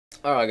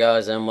Alright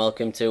guys, and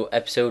welcome to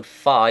episode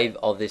 5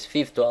 of this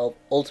FIFA 12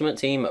 Ultimate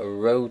Team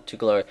Road to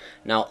Glory.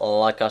 Now,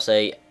 like I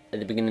say at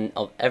the beginning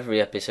of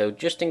every episode,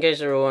 just in case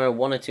there are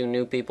one or two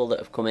new people that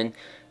have come in,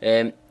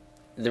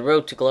 the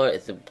Road to Glory,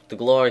 the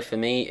glory for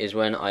me is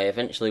when I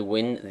eventually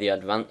win the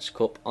Advanced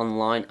Cup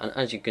online, and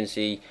as you can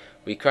see,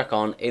 we crack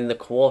on in the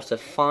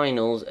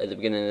quarter-finals at the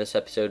beginning of this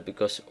episode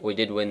because we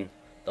did win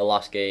the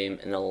last game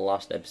in the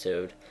last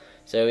episode.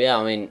 So yeah,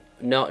 I mean,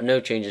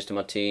 no changes to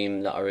my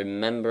team that I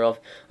remember of,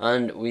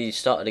 and we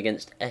started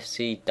against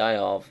FC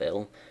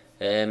Dyerville.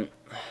 It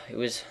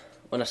was,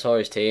 when I saw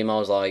his team, I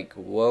was like,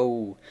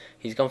 whoa,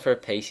 he's gone for a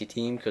pacey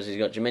team because he's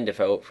got Jermaine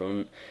Defoe up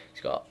front,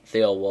 he's got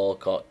Theo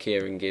Walcott,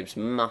 Kieran Gibbs,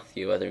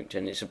 Matthew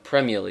Etherington. It's a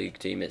Premier League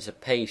team, it's a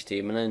pace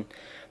team, and then,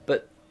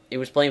 but he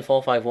was playing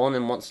 4-5-1,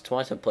 and once or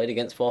twice I've played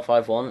against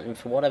 4-5-1, and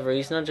for whatever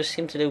reason I just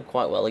seem to do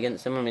quite well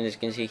against him. I mean, as you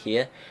can see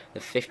here, the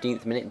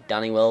 15th minute,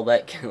 Danny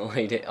Welbeck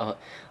laid it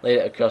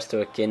across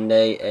to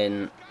Akinde,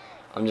 and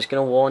I'm just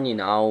going to warn you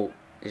now,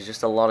 there's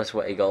just a lot of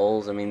sweaty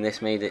goals. I mean,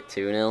 this made it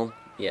 2-0,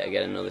 yeah,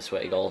 again another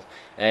sweaty goal,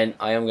 and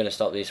I am going to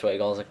stop these sweaty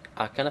goals.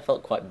 I kind of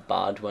felt quite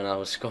bad when I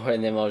was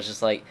scoring them. I was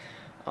just like,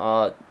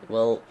 oh,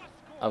 well,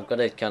 I've got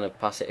to kind of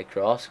pass it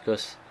across,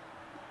 because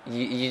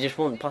you just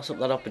won't pass up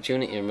that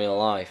opportunity in real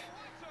life.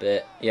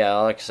 But yeah,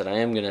 like I said, I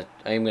am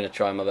gonna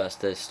try my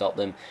best to stop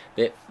them.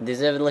 But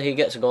deservedly he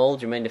gets a goal.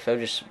 Jermaine Defoe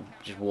just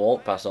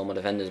walked past all my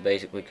defenders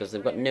basically because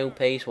they've got no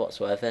pace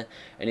whatsoever.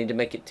 I need to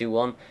make it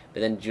 2-1. But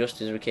then just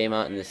as we came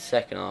out in the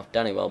second half,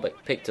 Danny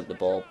Welbeck picked up the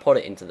ball, put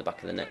it into the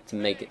back of the net to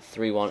make it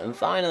 3-1, and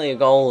finally a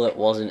goal that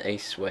wasn't a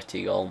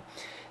sweaty goal.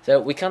 So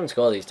we can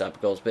score these type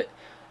of goals, but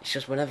it's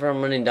just whenever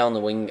I'm running down the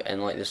wing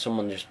and like there's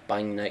someone just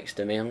bang next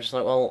to me, I'm just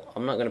like, well,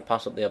 I'm not going to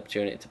pass up the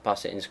opportunity to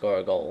pass it and score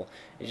a goal.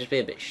 It'd just be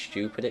a bit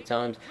stupid at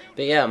times.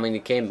 But yeah, I mean, he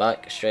came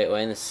back straight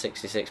away in the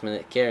 66th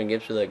minute. Kieran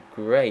Gibbs with a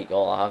great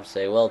goal, I have to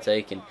say, well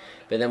taken.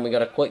 But then we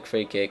got a quick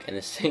free kick in the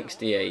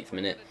 68th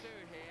minute.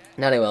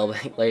 Danny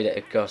Welbeck laid it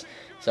across.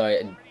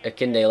 Sorry,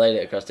 Akinde laid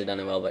it across to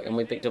Danny Welbeck, and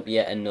we picked up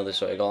yet another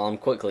sweaty goal. I'm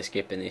quickly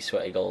skipping these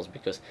sweaty goals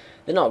because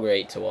they're not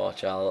great to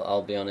watch,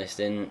 I'll be honest,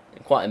 and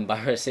quite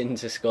embarrassing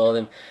to score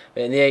them.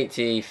 But in the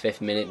 85th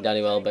minute,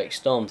 Danny Welbeck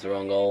stormed the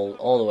wrong goal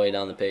all the way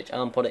down the pitch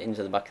and put it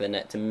into the back of the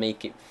net to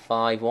make it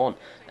 5-1.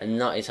 And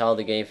that is how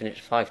the game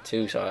finished.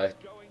 5-2, sorry.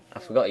 I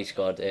forgot he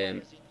scored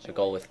a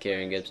goal with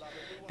Kieran Gibbs.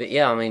 But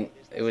yeah, I mean,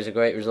 it was a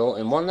great result,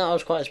 and one that I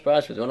was quite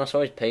surprised with. When I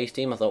saw his pace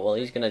team, I thought, well,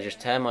 he's going to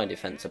just tear my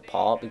defence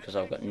apart because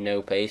I've got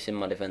no pace in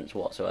my defence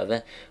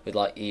whatsoever, with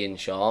like Ian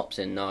Sharps,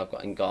 and now I've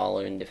got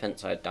Ngala in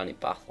defence. I had Danny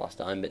Bath last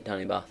time, but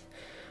Danny Bath,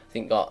 I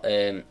think, got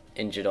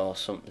injured or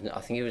something. I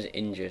think he was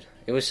injured.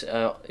 It was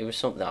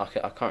something, I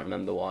can't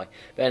remember why.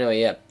 But anyway,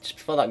 yeah, just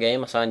before that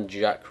game, I signed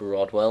Jack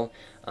Rodwell,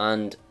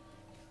 and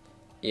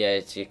yeah,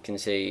 as you can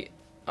see,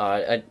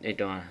 I don't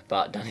know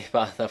about Danny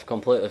Bath. I've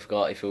completely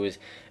forgot if he was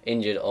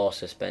injured or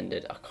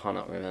suspended. I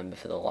cannot remember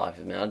for the life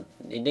of me.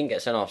 He didn't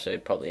get sent off, so he's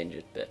probably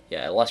injured. But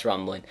yeah, less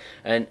rambling.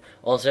 And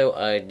also,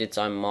 I did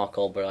sign Mark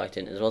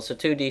Albrighton as well. So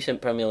two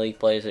decent Premier League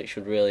players that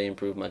should really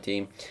improve my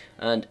team.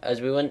 And as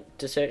we went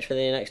to search for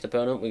the next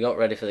opponent, we got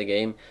ready for the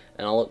game.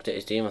 And I looked at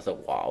his team. I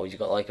thought, wow, he's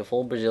got like a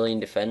full Brazilian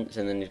defence,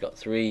 and then he's got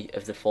 3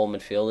 of the 4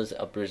 midfielders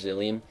that are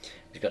Brazilian.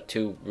 He's got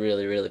 2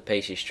 really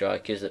pacey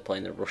strikers that play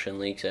in the Russian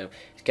league, so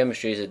his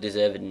chemistry is a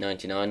deserved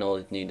 99. All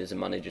he needs is a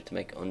manager to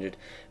make it 100.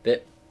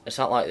 But I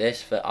sat like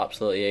this for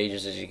absolutely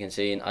ages, as you can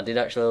see, and I did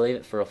actually leave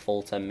it for a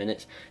full 10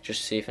 minutes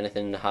just to see if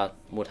anything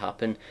would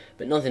happen.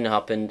 But nothing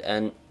happened,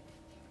 and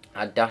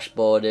I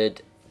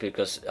dashboarded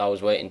because I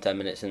was waiting 10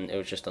 minutes and it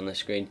was just on the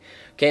screen.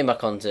 Came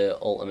back onto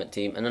Ultimate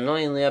Team, and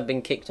annoyingly I'd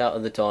been kicked out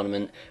of the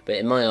tournament, but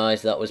in my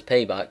eyes that was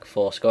payback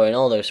for scoring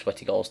all those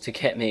sweaty goals to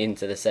get me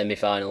into the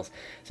semi-finals.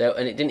 So,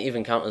 and it didn't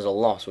even count as a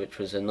loss, which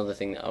was another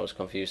thing that I was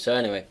confused. So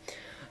anyway,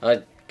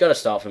 I got to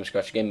start from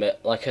scratch again, but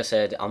like I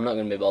said, I'm not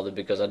going to be bothered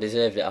because I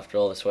deserved it after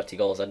all the sweaty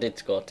goals I did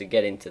score to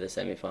get into the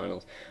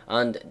semi-finals.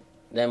 And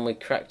then we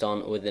cracked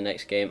on with the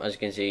next game. As you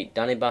can see,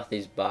 Danny Bath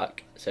is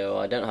back, so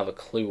I don't have a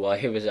clue why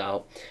he was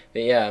out.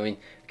 But yeah, I mean,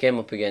 came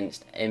up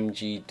against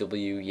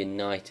MGW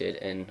United,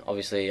 and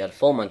obviously he had a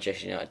full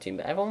Manchester United team,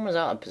 but everyone was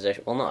out of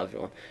position. Well, not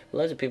everyone, but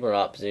loads of people were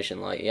out of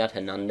position. Like, he had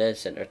Hernandez,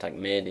 centre attack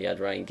mid, he had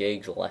Ryan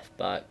Giggs, left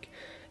back,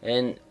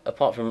 and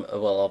apart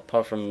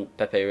from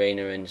Pepe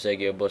Reina and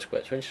Sergio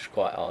Busquets, which was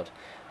quite odd.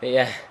 But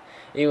yeah,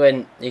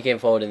 he came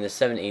forward in the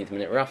 17th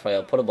minute.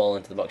 Raphael put a ball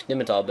into the box.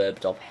 Dimitar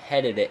Berbatov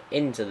headed it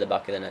into the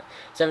back of the net.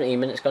 17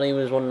 minutes gone, he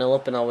was 1-0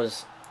 up,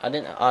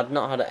 and I'd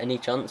not had any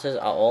chances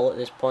at all at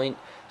this point,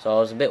 so I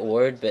was a bit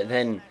worried. But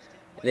then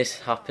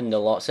this happened a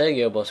lot.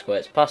 Sergio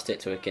Busquets passed it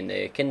to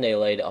Akinde. Akinde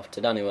laid it off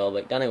to Danny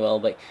Welbeck. Danny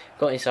Welbeck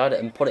got inside it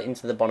and put it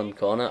into the bottom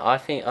corner. I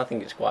think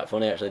it's quite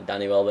funny actually.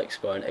 Danny Welbeck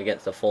scoring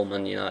against the full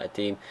Man United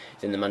team.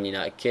 He's in the Man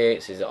United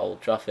kits. He's at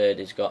Old Trafford.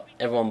 He's got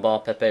everyone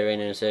bar Pepe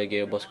Reina and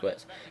Sergio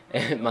Busquets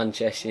at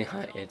Manchester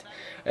United.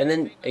 And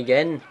then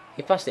again,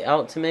 he passed it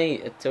out to me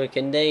to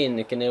Akinde, and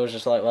Akinde was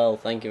just like, "Well,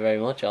 thank you very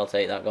much. I'll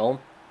take that goal."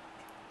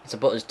 So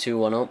put us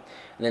 2-1 up.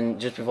 And then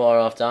just before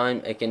half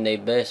time,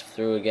 Akinde burst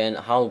through again.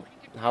 How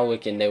how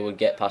can they would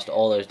get past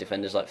all those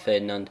defenders like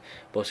Ferdinand,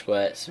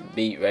 Busquets,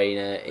 beat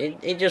Reina.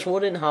 It just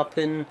wouldn't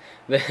happen,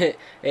 but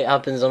it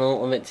happens on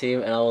Ultimate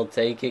Team, and I will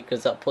take it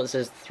because that puts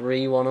us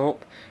 3-1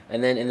 up.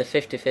 And then in the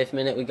 55th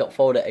minute, we got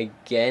forward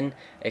again.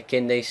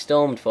 Akinde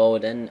stormed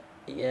forward, and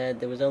yeah,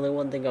 there was only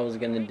one thing I was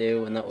going to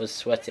do, and that was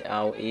sweat it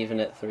out, even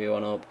at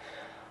 3-1 up.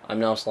 I'm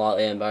now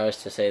slightly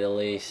embarrassed to say the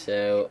least.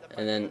 So,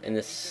 and then in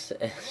the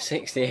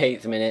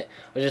 68th minute,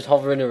 I was just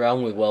hovering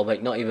around with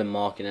Welbeck, not even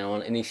marking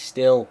anyone, and he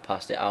still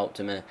passed it out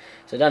to me.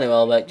 So Danny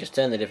Welbeck just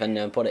turned the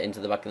defender and put it into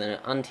the back of the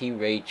net, and he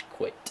rage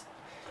quit.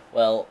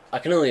 Well, I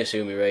can only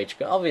assume he rage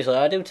quit. Obviously,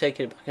 I do take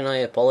it back, and I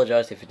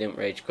apologise if he didn't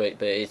rage quit,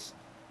 but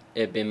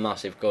it'd be a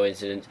massive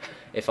coincidence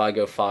if I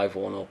go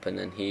 5-1 up and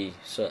then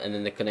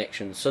then the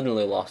connection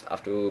suddenly lost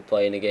after we were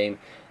playing a game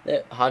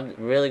that had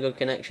really good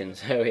connection.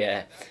 So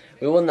yeah,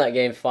 we won that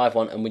game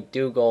 5-1, and we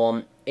do go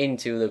on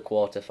into the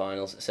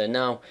quarterfinals. So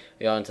now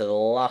we are into the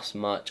last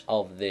match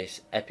of this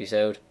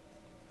episode.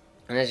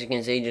 And as you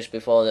can see, just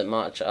before that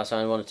match, I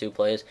signed 1 or 2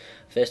 players.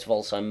 First of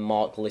all, I signed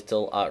Mark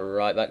Little at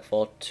right back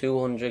for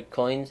 200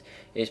 coins.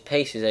 His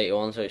pace is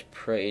 81, so it's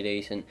pretty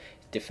decent.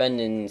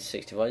 Defending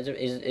 65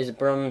 is a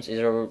bronze,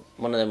 is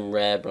one of them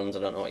rare bronze,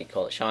 I don't know what you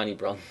call it, shiny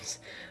bronze,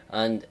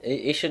 and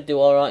he should do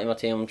all right in my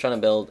team. I'm trying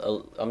to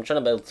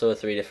build 2 or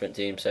 3 different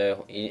teams,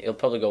 so he'll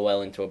probably go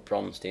well into a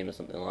bronze team or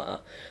something like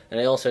that. And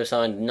I also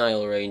signed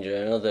Nile Ranger,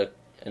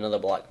 another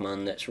black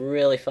man that's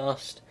really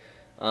fast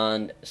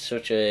and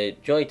such a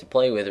joy to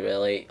play with,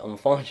 really.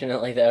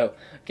 Unfortunately though,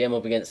 I came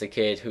up against a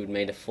kid who'd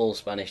made a full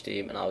Spanish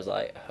team, and I was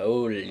like,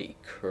 holy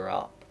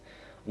crap.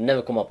 I've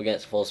never come up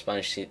against a full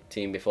Spanish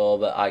team before,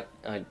 but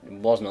I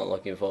was not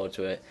looking forward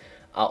to it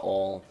at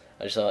all.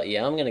 I just thought,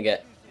 yeah, I'm gonna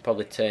get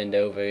probably turned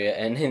over here.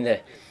 And in the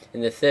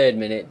 3rd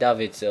minute,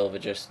 David Silva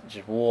just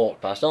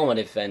walked past all my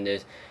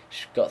defenders,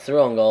 just got through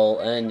on goal,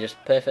 and just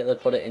perfectly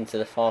put it into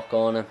the far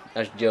corner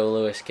as Joe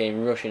Lewis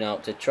came rushing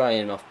out to try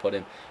and off-put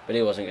him, but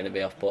he wasn't going to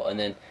be off-put. And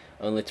then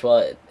only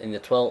in the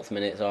 12th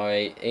minute,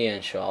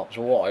 Ian Sharps,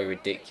 what a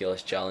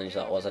ridiculous challenge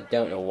that was. I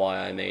don't know why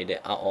I made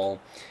it at all.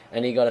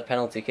 And he got a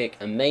penalty kick.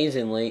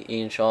 Amazingly,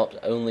 Ian Sharps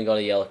only got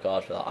a yellow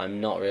card for that.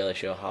 I'm not really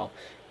sure how.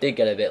 Did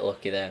get a bit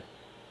lucky there.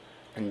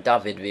 And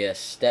David Villa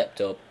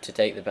stepped up to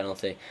take the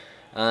penalty.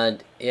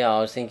 And yeah,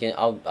 I was thinking,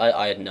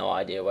 I had no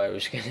idea where he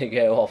was going to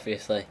go,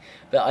 obviously,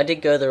 but I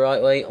did go the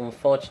right way.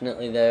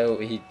 Unfortunately though,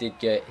 he did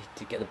get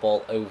the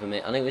ball over me,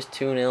 and it was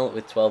 2-0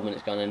 with 12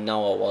 minutes gone, and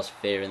now I was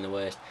fearing the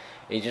worst.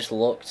 He just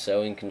looked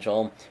so in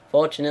control.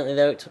 Fortunately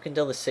though, it took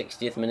until the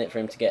 60th minute for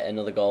him to get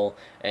another goal,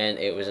 and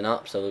it was an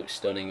absolute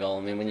stunning goal.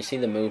 I mean, when you see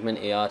the movement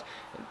he had,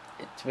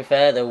 to be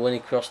fair though, when he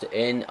crossed it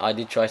in, I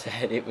did try to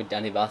head it with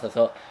Danny Bath. I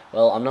thought,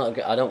 well,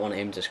 I don't want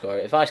him to score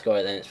it. If I score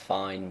it, then it's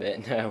fine.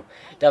 But no,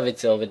 David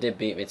Silva did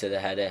beat me to the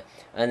header.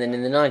 And then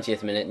in the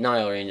 90th minute,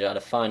 Nile Ranger had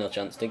a final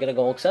chance to get a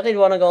goal, because I did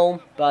want a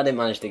goal, but I didn't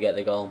manage to get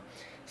the goal.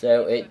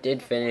 So it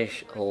did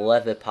finish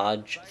Leather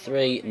Padge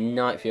 3,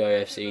 Night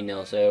Fury FC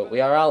 0. So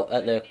we are out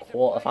at the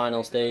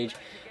quarter-final stage,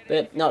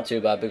 but not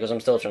too bad, because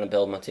I'm still trying to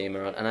build my team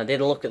around. And I did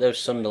look at those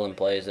Sunderland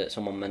players that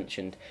someone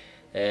mentioned.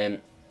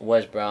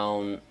 Wes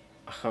Brown,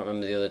 I can't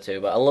remember the other 2,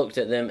 but I looked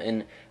at them,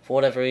 and for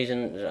whatever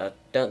reason, I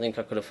don't think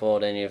I could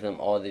afford any of them,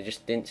 or they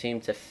just didn't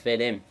seem to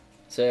fit in.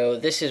 So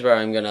this is where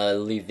I'm going to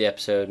leave the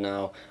episode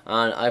now,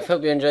 and I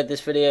hope you enjoyed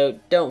this video.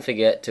 Don't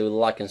forget to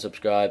like and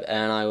subscribe,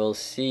 and I will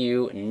see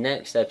you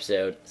next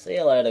episode. See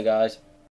you later, guys.